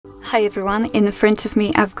Hi everyone, in front of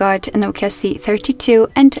me I've got a NOKIA C32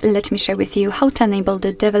 and let me share with you how to enable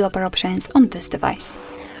the developer options on this device.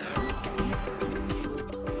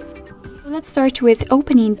 Let's start with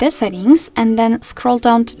opening the settings and then scroll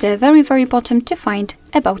down to the very bottom to find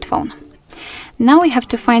About Phone. Now we have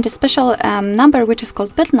to find a special number which is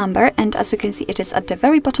called build number, and as you can see it is at the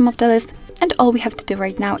very bottom of the list, and all we have to do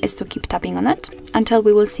right now is to keep tapping on it until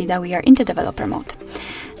we will see that we are in the developer mode.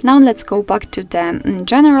 Now let's go back to the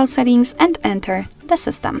general settings and enter the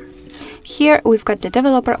system. Here we've got the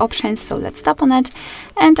developer options, so let's tap on it,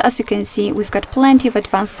 and as you can see we've got plenty of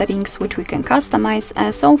advanced settings which we can customize.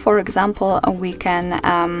 So for example we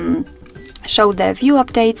can show the view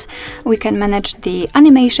updates, we can manage the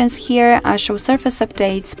animations here, show surface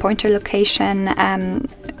updates, pointer location.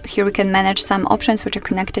 Here we can manage some options which are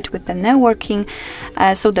connected with the networking,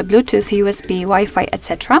 so the Bluetooth, USB, Wi-Fi,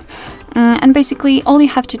 etc. And basically all you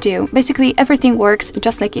have to do, basically everything works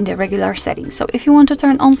just like in the regular settings. So if you want to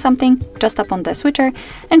turn on something, just tap on the switcher,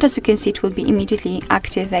 and as you can see it will be immediately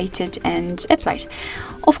activated and applied.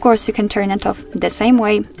 Of course you can turn it off the same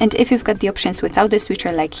way, and if you've got the options without the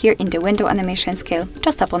switcher, like here in the window animation scale,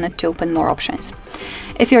 just tap on it to open more options.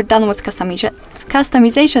 If you're done with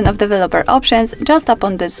customization of developer options, just tap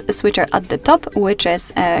on this switcher at the top, which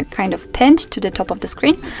is kind of pinned to the top of the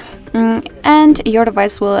screen, and your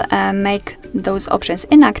device will make those options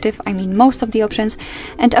inactive, I mean most of the options,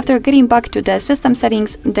 and after getting back to the system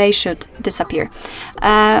settings they should disappear.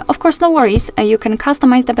 Of course, no worries, you can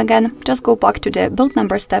customize them again, just go back to the build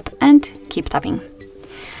number step and keep tapping.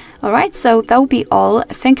 Alright, so that will be all.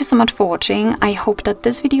 Thank you so much for watching. I hope that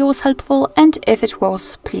this video was helpful, and if it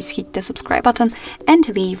was, please hit the subscribe button and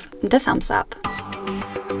leave the thumbs up.